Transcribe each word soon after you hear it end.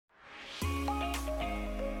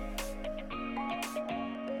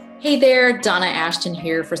Hey there, Donna Ashton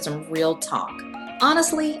here for some real talk.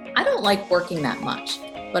 Honestly, I don't like working that much,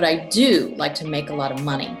 but I do like to make a lot of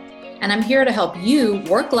money. And I'm here to help you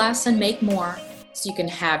work less and make more so you can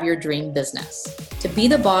have your dream business. To be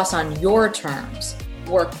the boss on your terms,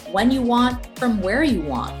 work when you want, from where you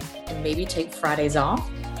want, and maybe take Fridays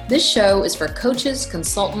off. This show is for coaches,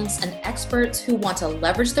 consultants, and experts who want to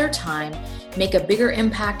leverage their time, make a bigger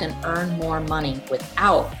impact, and earn more money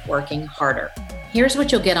without working harder. Here's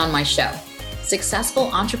what you'll get on my show.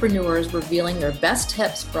 Successful entrepreneurs revealing their best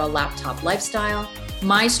tips for a laptop lifestyle,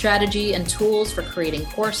 my strategy and tools for creating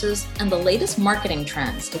courses, and the latest marketing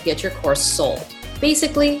trends to get your course sold.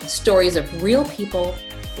 Basically, stories of real people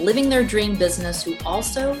living their dream business who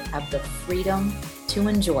also have the freedom to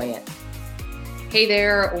enjoy it. Hey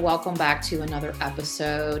there, welcome back to another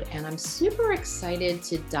episode, and I'm super excited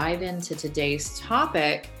to dive into today's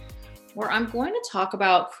topic, where I'm going to talk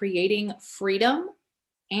about creating freedom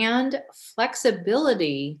and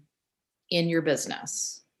flexibility in your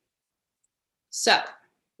business. So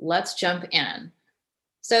let's jump in.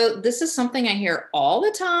 So this is something I hear all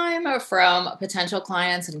the time from potential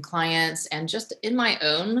clients and just in my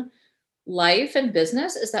own life and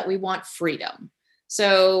business is that we want freedom.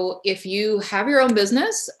 So if you have your own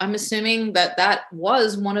business, I'm assuming that that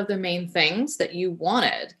was one of the main things that you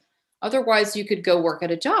wanted. Otherwise, you could go work at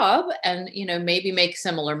a job and, maybe make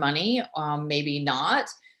similar money, maybe not,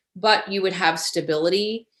 but you would have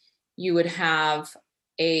stability. You would have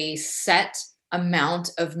a set amount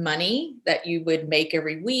of money that you would make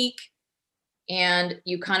every week. And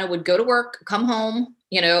you kind of would go to work, come home,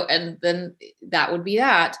 and then that would be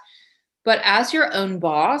that. But as your own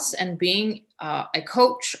boss and being a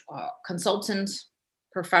coach, consultant,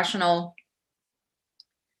 professional,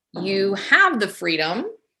 you have the freedom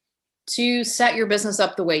to set your business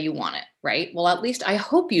up the way you want it, right? Well, at least I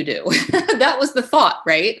hope you do. That was the thought,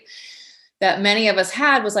 right? That many of us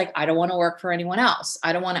had was like, I don't want to work for anyone else.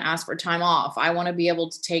 I don't want to ask for time off. I want to be able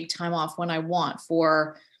to take time off when I want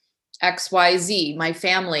for XYZ, my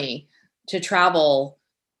family, to travel,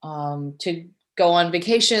 to go on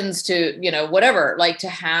vacations, to, whatever, like to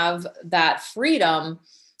have that freedom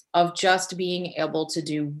of just being able to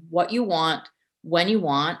do what you want, when you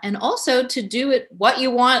want, and also to do it what you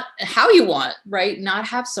want, how you want, right? Not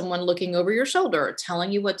have someone looking over your shoulder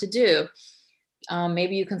telling you what to do.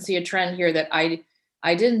 Maybe you can see a trend here that I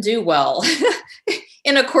didn't do well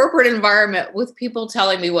in a corporate environment with people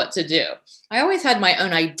telling me what to do. I always had my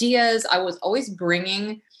own ideas. I was always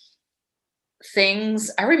bringing things.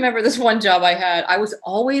 I remember this one job I had. I was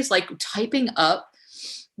always like typing up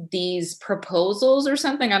these proposals or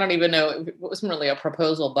something. I don't even know. It wasn't really a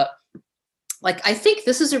proposal, but like, I think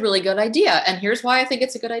this is a really good idea. And here's why I think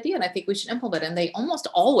it's a good idea. And I think we should implement it. And they almost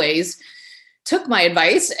always took my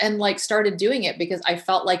advice and like started doing it because I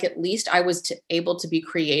felt like at least I was able to be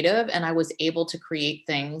creative and I was able to create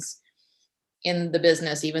things in the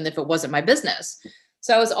business, even if it wasn't my business.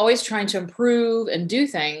 So I was always trying to improve and do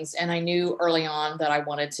things. And I knew early on that I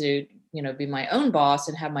wanted to, be my own boss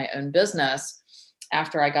and have my own business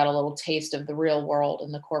after I got a little taste of the real world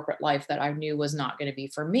and the corporate life that I knew was not going to be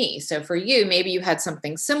for me. So for you, maybe you had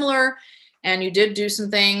something similar and you did do some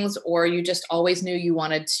things, or you just always knew you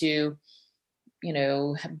wanted to,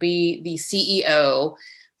 be the CEO.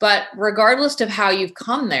 But regardless of how you've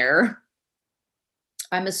come there,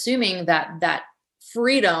 I'm assuming that that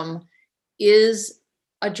freedom is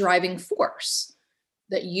a driving force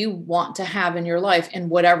that you want to have in your life in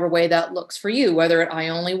whatever way that looks for you, whether I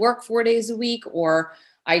only work 4 days a week, or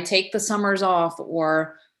I take the summers off,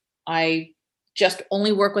 or I just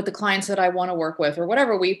only work with the clients that I want to work with, or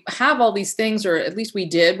whatever. We have all these things, or at least we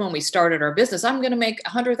did when we started our business. I'm going to make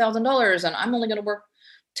 $100,000 and I'm only going to work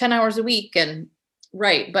 10 hours a week. And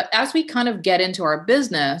right. But as we kind of get into our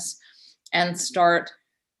business and start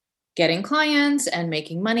getting clients and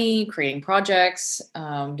making money, creating projects,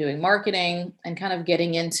 doing marketing, and kind of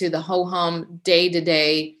getting into the ho-hum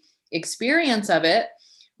day-to-day experience of it,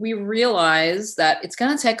 we realize that it's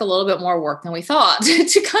going to take a little bit more work than we thought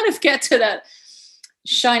to kind of get to that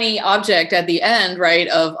shiny object at the end, right?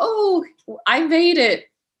 Of, oh, I made it.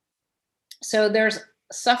 So there's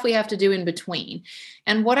stuff we have to do in between.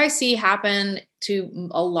 And what I see happen to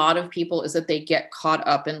a lot of people is that they get caught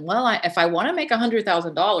up in, well, if I want to make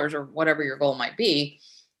 $100,000 or whatever your goal might be,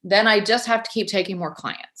 then I just have to keep taking more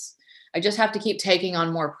clients. I just have to keep taking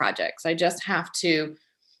on more projects. I just have to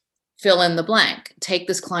fill in the blank, take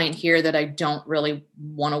this client here that I don't really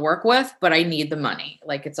want to work with, but I need the money.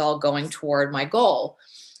 Like it's all going toward my goal.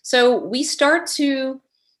 So we start to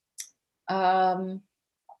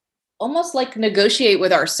almost like negotiate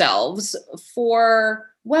with ourselves for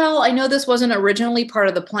Well, I know this wasn't originally part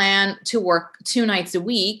of the plan to work 2 nights a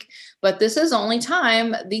week, but this is the only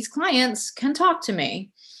time these clients can talk to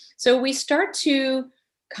me. So we start to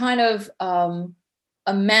kind of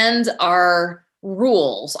amend our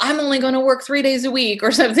rules. I'm only going to work 3 days a week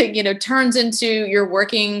or something, turns into you're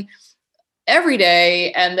working every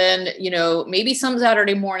day. And then, maybe some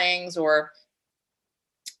Saturday mornings or,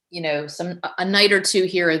 some a night or two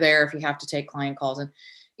here or there if you have to take client calls. And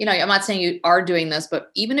I'm not saying you are doing this, but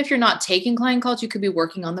even if you're not taking client calls, you could be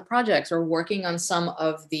working on the projects or working on some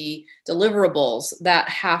of the deliverables that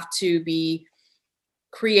have to be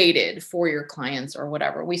created for your clients or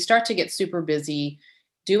whatever. We start to get super busy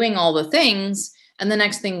doing all the things. And the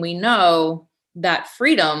next thing we know, that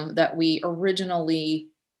freedom that we originally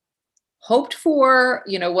hoped for,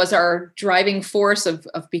 was our driving force of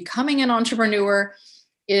becoming an entrepreneur,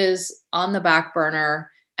 is on the back burner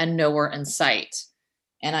and nowhere in sight.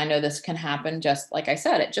 And I know this can happen, just like I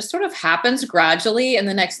said, it just sort of happens gradually. And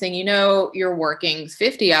the next thing you know, you're working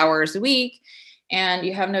 50 hours a week and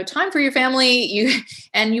you have no time for your family.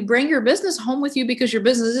 You bring your business home with you because your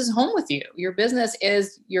business is home with you. Your business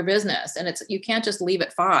is your business. And you can't just leave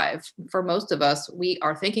at 5. For most of us, we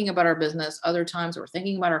are thinking about our business. Other times we're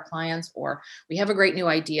thinking about our clients, or we have a great new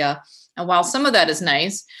idea. And while some of that is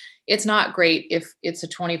nice, it's not great if it's a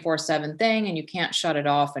 24/7 thing and you can't shut it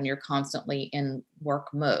off and you're constantly in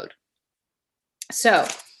work mode. So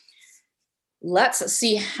let's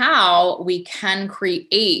see how we can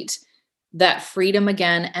create that freedom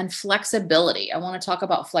again and flexibility. I want to talk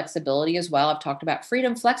about flexibility as well. I've talked about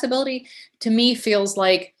freedom. Flexibility to me feels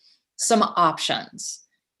like some options.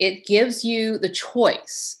 It gives you the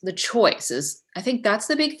choice. The choice is, I think that's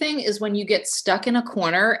the big thing, is when you get stuck in a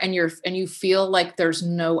corner and you feel like there's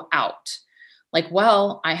no out. Like,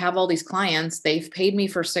 well, I have all these clients, they've paid me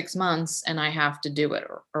for 6 months and I have to do it,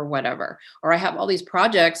 or whatever. Or I have all these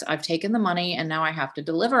projects, I've taken the money and now I have to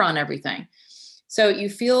deliver on everything. So you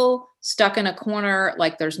feel stuck in a corner,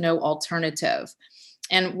 like there's no alternative.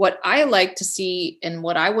 And what I like to see and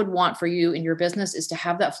what I would want for you in your business is to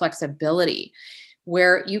have that flexibility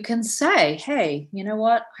where you can say, hey, you know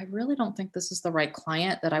what? I really don't think this is the right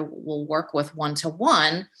client that I will work with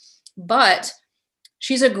one-to-one, but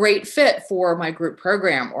she's a great fit for my group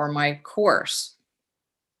program or my course.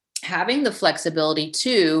 Having the flexibility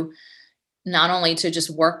to not only to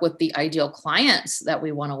just work with the ideal clients that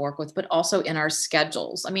we want to work with, but also in our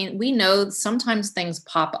schedules. I mean, we know sometimes things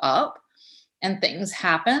pop up and things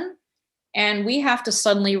happen and we have to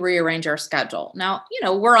suddenly rearrange our schedule. Now,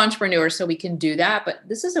 we're entrepreneurs, so we can do that, but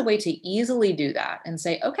this is a way to easily do that and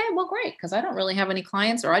say, okay, well, great, because I don't really have any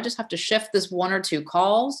clients, or I just have to shift this 1 or 2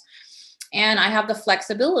 calls and I have the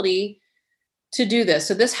flexibility to do this.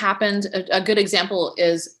 So this happened. A good example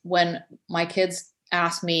is when my kids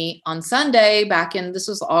asked me on Sunday this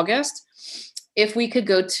was August, if we could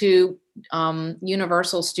go to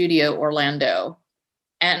Universal Studio Orlando.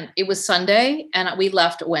 And it was Sunday and we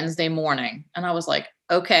left Wednesday morning. And I was like,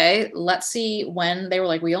 okay, let's see when. They were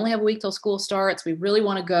like, we only have a week till school starts. We really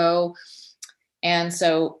want to go. And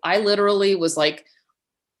so I literally was like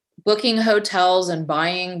booking hotels and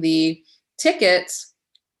buying the tickets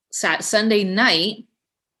Sunday night.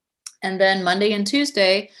 And then Monday and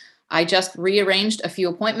Tuesday, I just rearranged a few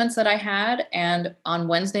appointments that I had. And on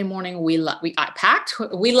Wednesday morning, I packed,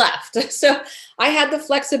 we left. So I had the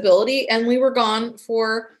flexibility and we were gone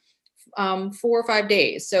for 4 or 5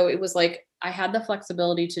 days. So it was like, I had the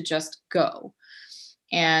flexibility to just go.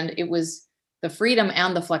 And it was the freedom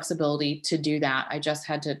and the flexibility to do that. I just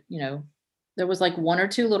had to, there was like 1 or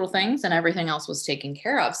 2 little things and everything else was taken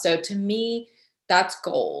care of. So to me, that's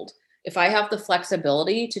gold. If I have the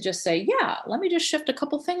flexibility to just say, yeah, let me just shift a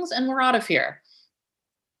couple things and we're out of here.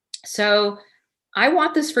 So I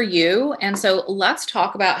want this for you. And so let's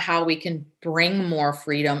talk about how we can bring more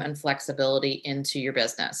freedom and flexibility into your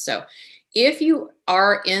business. So if you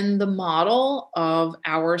are in the model of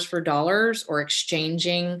hours for dollars or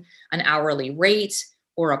exchanging an hourly rate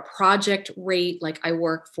or a project rate, like I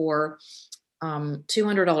work for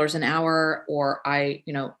 $200 an hour, or I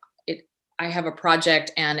have a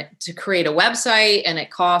project and to create a website and it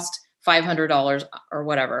cost $500 or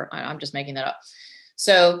whatever. I'm just making that up.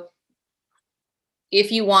 So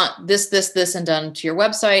if you want this, and done to your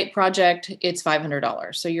website project, it's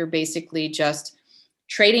 $500. So you're basically just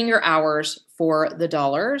trading your hours for the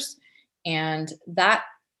dollars. And that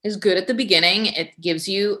is good at the beginning. It gives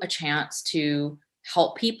you a chance to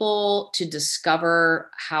help people to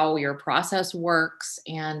discover how your process works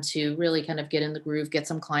and to really kind of get in the groove, get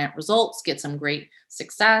some client results, get some great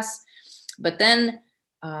success. But then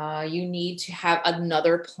you need to have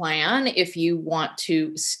another plan if you want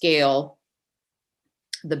to scale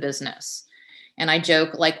the business. And I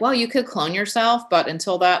joke like, well, you could clone yourself, but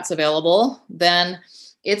until that's available, then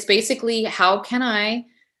it's basically how can I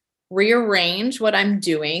rearrange what I'm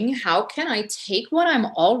doing? How can I take what I'm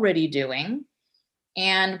already doing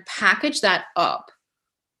and package that up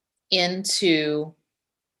into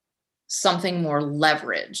something more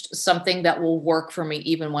leveraged, something that will work for me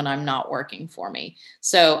even when I'm not working for me.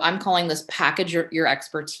 So I'm calling this package your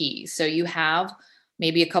expertise. So you have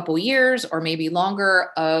maybe a couple years or maybe longer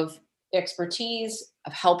of expertise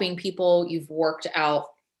of helping people. You've worked out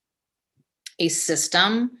a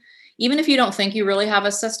system. Even if you don't think you really have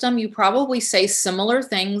a system, you probably say similar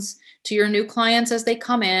things to your new clients as they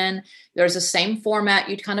come in. There's the same format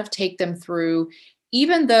you'd kind of take them through,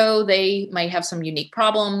 even though they might have some unique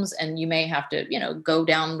problems and you may have to, go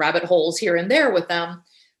down rabbit holes here and there with them.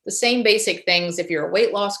 The same basic things. If you're a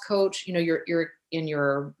weight loss coach, you're in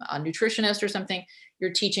your nutritionist or something,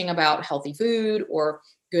 you're teaching about healthy food or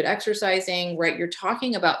good exercising, right? You're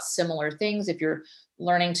talking about similar things. If you're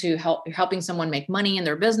learning to you're helping someone make money in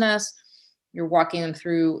their business, you're walking them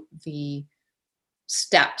through the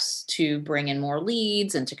steps to bring in more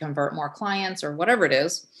leads and to convert more clients or whatever it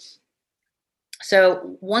is.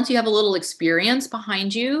 So once you have a little experience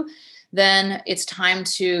behind you, then it's time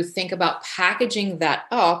to think about packaging that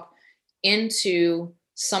up into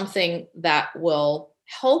something that will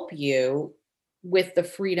help you with the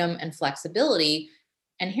freedom and flexibility.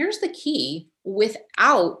 And here's the key: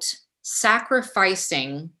 without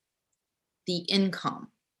sacrificing the income,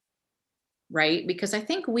 right? Because I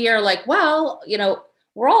think we are like, well,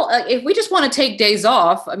 we're all, if we just want to take days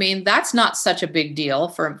off, I mean, that's not such a big deal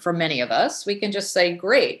for many of us. We can just say,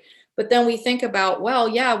 great. But then we think about, well,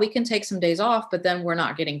 yeah, we can take some days off, but then we're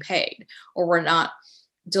not getting paid or we're not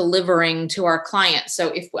delivering to our clients. So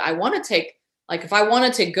if I want to take, like, if I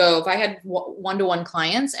wanted to go, if I had one-to-one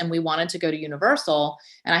clients and we wanted to go to Universal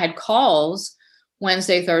and I had calls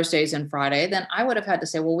Wednesday, Thursdays, and Friday, then I would have had to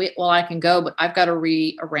say, well, I can go, but I've got to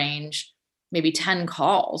rearrange maybe 10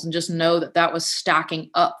 calls and just know that that was stacking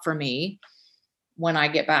up for me when I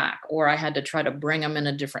get back, or I had to try to bring them in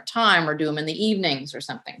a different time or do them in the evenings or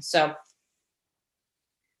something. So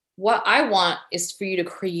what I want is for you to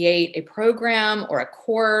create a program or a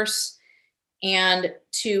course and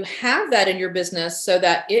to have that in your business so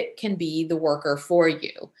that it can be the worker for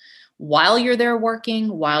you while you're there working,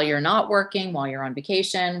 while you're not working, while you're on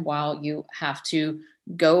vacation, while you have to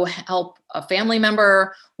go help a family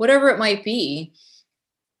member, whatever it might be.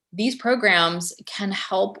 These programs can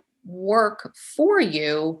help work for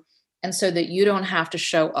you, and so that you don't have to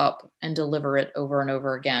show up and deliver it over and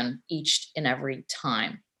over again each and every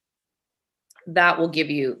time. That will give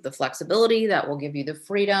you the flexibility, that will give you the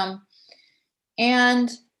freedom,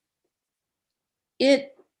 and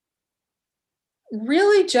it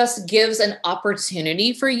really just gives an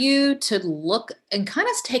opportunity for you to look and kind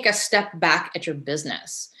of take a step back at your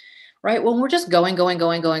business, right? When we're just going,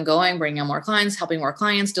 bringing on more clients, helping more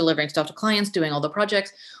clients, delivering stuff to clients, doing all the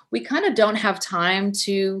projects, we kind of don't have time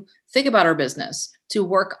to think about our business, to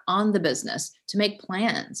work on the business, to make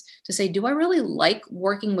plans, to say, do I really like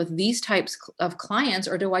working with these types of clients,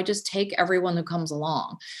 or do I just take everyone who comes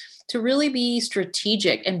along? To really be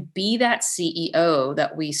strategic and be that CEO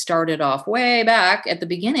that we started off way back at the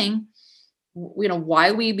beginning,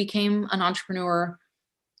 why we became an entrepreneur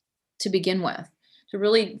to begin with, to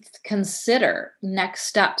really consider next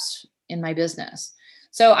steps in my business.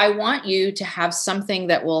 So I want you to have something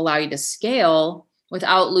that will allow you to scale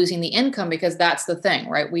without losing the income, because that's the thing,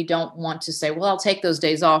 right? We don't want to say, well, I'll take those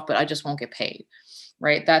days off, but I just won't get paid,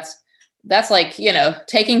 right? That's like,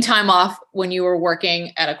 taking time off when you were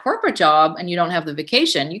working at a corporate job and you don't have the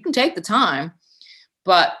vacation. You can take the time,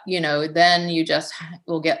 but, then you just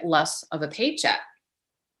will get less of a paycheck.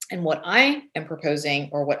 And what I am proposing,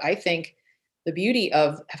 or what I think the beauty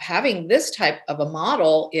of having this type of a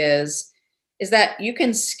model is that you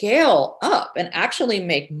can scale up and actually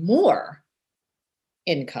make more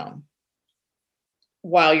income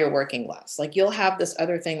while you're working less. Like, you'll have this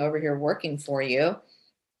other thing over here working for you,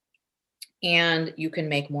 and you can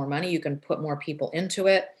make more money. You can put more people into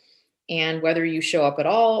it. And whether you show up at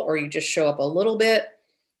all or you just show up a little bit,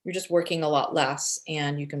 you're just working a lot less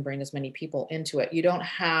and you can bring as many people into it. You don't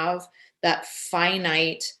have that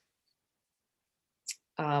finite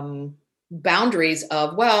boundaries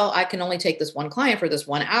of, well, I can only take this one client for this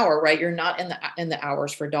 1 hour, right? You're not in the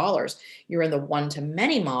hours for dollars. You're in the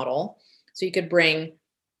one-to-many model. So you could bring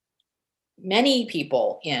many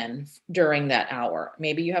people in during that hour.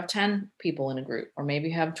 Maybe you have 10 people in a group, or maybe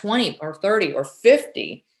you have 20 or 30 or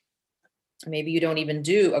 50. Maybe you don't even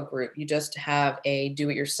do a group. You just have a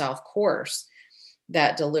do-it-yourself course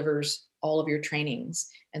that delivers all of your trainings.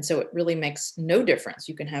 And so it really makes no difference.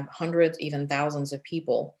 You can have hundreds, even thousands of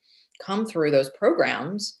people come through those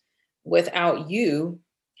programs without you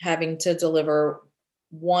having to deliver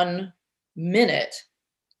 1 minute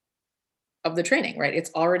of the training, right?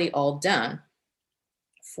 It's already all done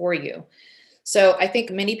for you. So I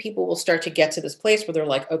think many people will start to get to this place where they're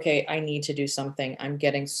like, okay, I need to do something. I'm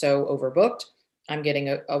getting so overbooked. I'm getting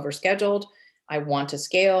overscheduled. I want to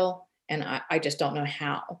scale and I just don't know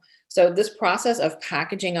how. So this process of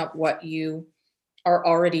packaging up what you are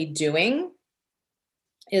already doing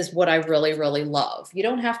is what I really, really love. You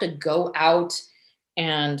don't have to go out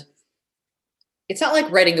and it's not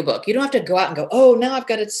like writing a book. You don't have to go out and go, oh, now I've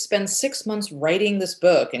got to spend 6 months writing this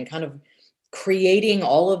book and kind of creating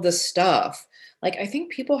all of this stuff. Like, I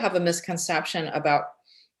think people have a misconception about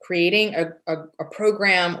creating a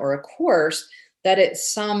program or a course that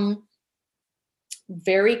it's some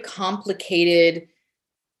very complicated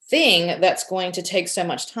thing that's going to take so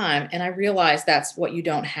much time. And I realize that's what you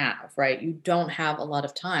don't have, right? You don't have a lot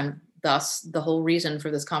of time. Thus, the whole reason for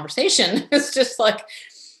this conversation is just like,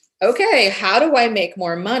 okay, how do I make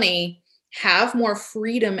more money, have more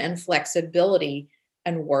freedom and flexibility,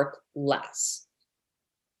 and work less?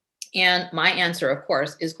 And my answer, of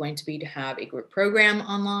course, is going to be to have a group program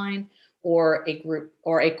online or a group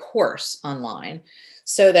or a course online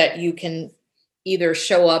so that you can either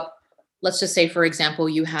show up. Let's just say, for example,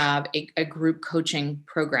 you have a group coaching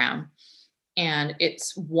program and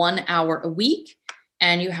it's 1 hour a week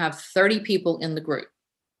and you have 30 people in the group.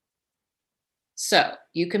 So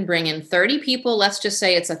you can bring in 30 people. Let's just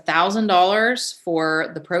say it's $1,000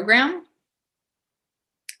 for the program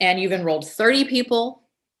and you've enrolled 30 people.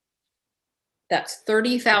 That's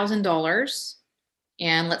 $30,000.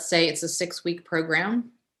 And let's say it's a 6-week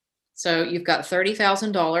program. So you've got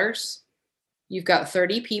 $30,000. You've got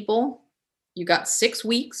 30 people. You got 6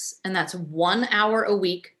 weeks, and that's 1 hour a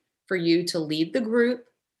week for you to lead the group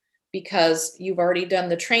because you've already done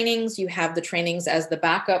the trainings. You have the trainings as the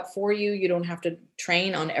backup for you. You don't have to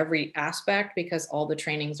train on every aspect because all the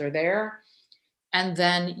trainings are there. And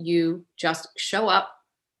then you just show up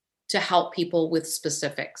to help people with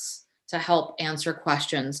specifics, to help answer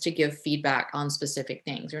questions, to give feedback on specific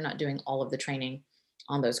things. You're not doing all of the training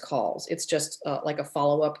on those calls. It's just like a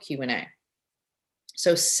follow-up Q&A.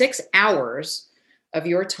 So 6 hours of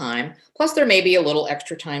your time, plus there may be a little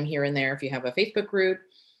extra time here and there if you have a Facebook group.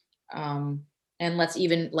 And let's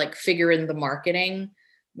even like figure in the marketing.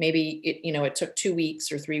 Maybe it took 2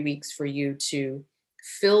 weeks or 3 weeks for you to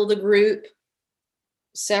fill the group,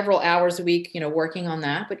 several hours a week, working on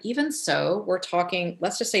that. But even so, we're talking,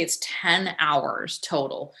 let's just say it's 10 hours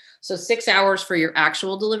total. So 6 hours for your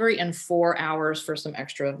actual delivery and 4 hours for some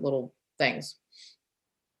extra little things.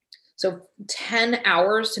 So 10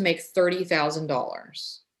 hours to make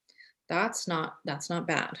 $30,000. That's not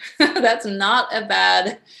bad. That's not a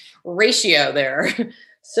bad ratio there.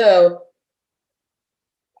 So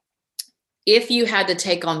if you had to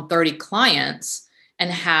take on 30 clients and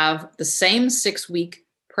have the same 6-week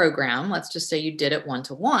program, let's just say you did it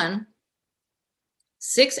 1-to-1,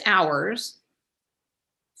 6 hours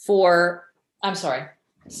for,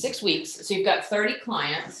 6 weeks. So you've got 30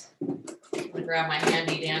 clients. I'm gonna grab my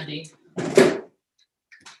handy dandy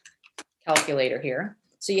calculator here.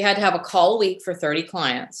 So you had to have a call a week for 30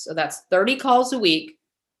 clients. So that's 30 calls a week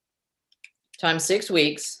times 6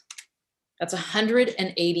 weeks. That's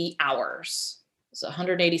 180 hours. So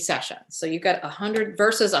 180 sessions. So you've got 100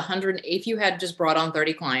 versus 100 if you had just brought on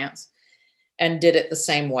 30 clients and did it the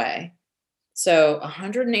same way. So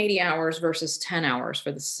 180 hours versus 10 hours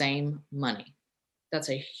for the same money. That's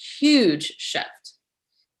a huge shift.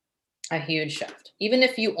 A huge shift. Even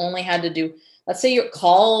if you only had to do, let's say your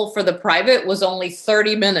call for the private was only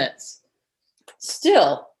 30 minutes.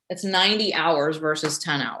 Still, it's 90 hours versus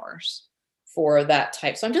 10 hours for that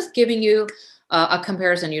type. So I'm just giving you a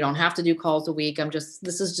comparison. You don't have to do calls a week.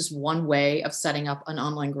 This is just one way of setting up an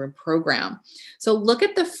online group program. So look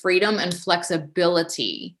at the freedom and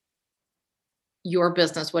flexibility your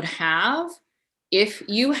business would have if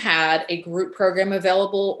you had a group program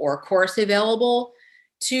available or a course available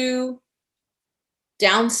to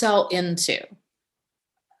downsell into.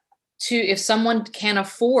 If someone can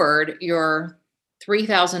afford your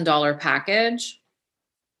 $3,000 package,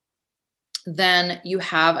 then you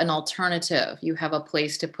have an alternative. You have a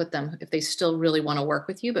place to put them if they still really want to work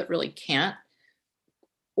with you, but really can't,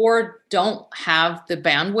 or don't have the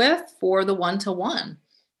bandwidth for the 1-to-1.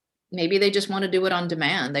 Maybe they just want to do it on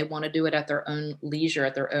demand. They want to do it at their own leisure,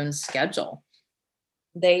 at their own schedule.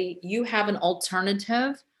 You have an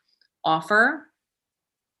alternative offer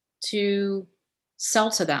to sell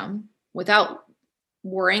to them without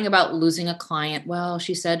worrying about losing a client. Well,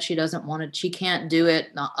 she said she can't do it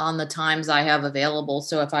on the times I have available.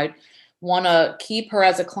 So if I want to keep her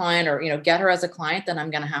as a client or, get her as a client, then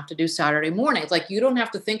I'm going to have to do Saturday mornings. Like, you don't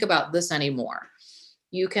have to think about this anymore.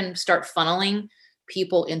 You can start funneling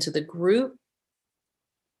people into the group.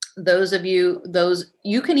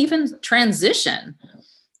 You can even transition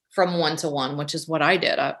from one-to-one, which is what I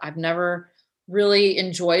did. I've never really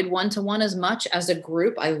enjoyed one-to-one as much as a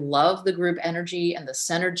group. I love the group energy and the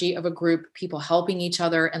synergy of a group, people helping each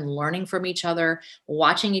other and learning from each other,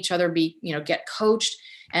 watching each other get coached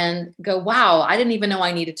and go, wow, I didn't even know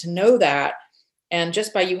I needed to know that. And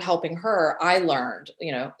just by you helping her, I learned,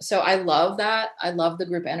 so I love that. I love the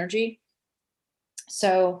group energy.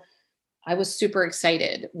 So I was super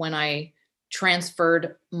excited when I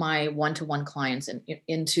transferred my one-to-one clients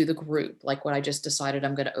into the group. Like, what I just decided,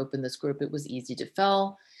 I'm going to open this group. It was easy to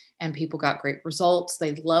fill and people got great results.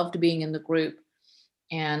 They loved being in the group.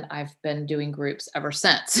 And I've been doing groups ever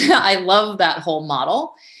since. I love that whole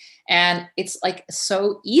model. And it's like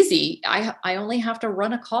so easy. I only have to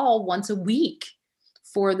run a call once a week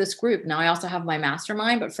for this group. Now I also have my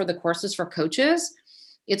mastermind, but for the courses for coaches,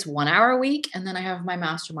 it's 1 hour a week. And then I have my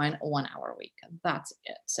mastermind 1 hour a week. That's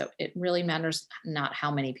it. So it really matters not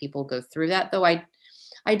how many people go through that, though I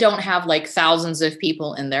don't have like thousands of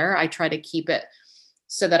people in there. I try to keep it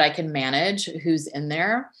so that I can manage who's in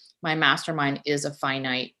there. My mastermind is a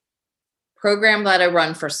finite program that I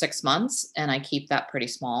run for 6 months, and I keep that pretty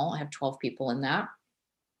small. I have 12 people in that.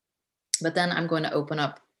 But then I'm going to open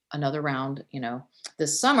up another round,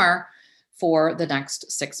 this summer for the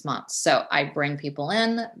next 6 months. So I bring people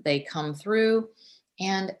in, they come through,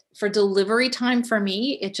 and for delivery time for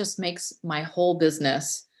me, it just makes my whole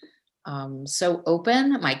business so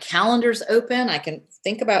open. My calendar's open. I can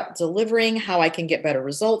think about delivering, how I can get better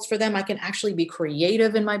results for them. I can actually be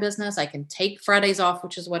creative in my business. I can take Fridays off,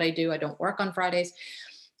 which is what I do. I don't work on Fridays.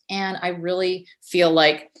 And I really feel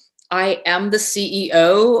like I am the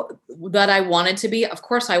CEO that I wanted to be. Of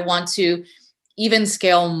course, I want to even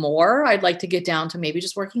scale more. I'd like to get down to maybe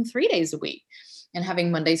just working 3 days a week and having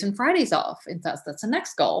Mondays and Fridays off. And that's the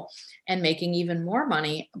next goal, and making even more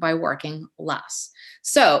money by working less.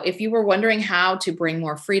 So if you were wondering how to bring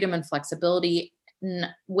more freedom and flexibility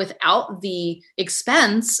without the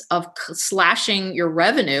expense of slashing your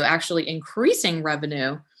revenue, actually increasing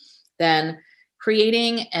revenue, then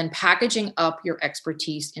creating and packaging up your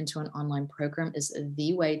expertise into an online program is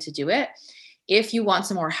the way to do it. If you want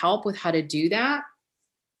some more help with how to do that,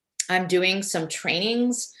 I'm doing some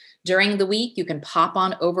trainings during the week. You can pop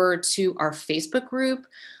on over to our Facebook group,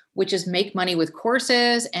 which is Make Money with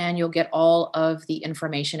Courses, and you'll get all of the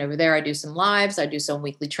information over there. I do some lives, I do some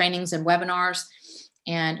weekly trainings and webinars,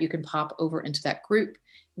 and you can pop over into that group,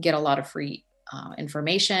 get a lot of free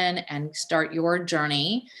information, and start your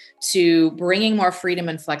journey to bringing more freedom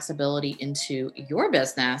and flexibility into your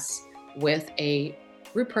business with a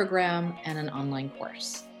group program and an online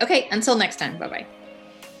course. Okay, until next time, bye-bye.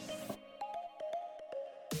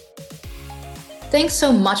 Thanks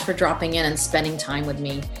so much for dropping in and spending time with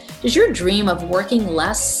me. Does your dream of working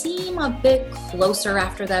less seem a bit closer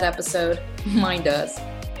after that episode? Mine does.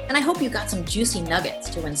 And I hope you got some juicy nuggets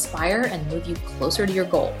to inspire and move you closer to your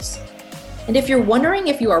goals. And if you're wondering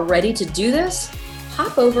if you are ready to do this,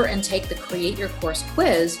 hop over and take the Create Your Course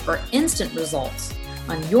quiz for instant results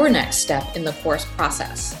on your next step in the course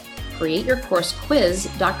process.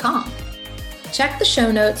 CreateYourCourseQuiz.com. Check the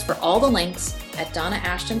show notes for all the links at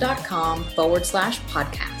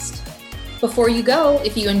donnaashton.com/podcast. Before you go,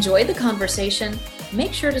 if you enjoyed the conversation,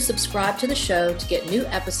 make sure to subscribe to the show to get new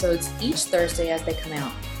episodes each Thursday as they come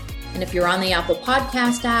out. And if you're on the Apple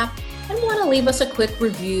Podcast app and want to leave us a quick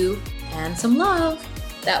review and some love,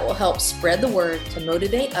 that will help spread the word to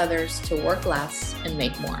motivate others to work less and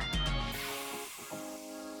make more.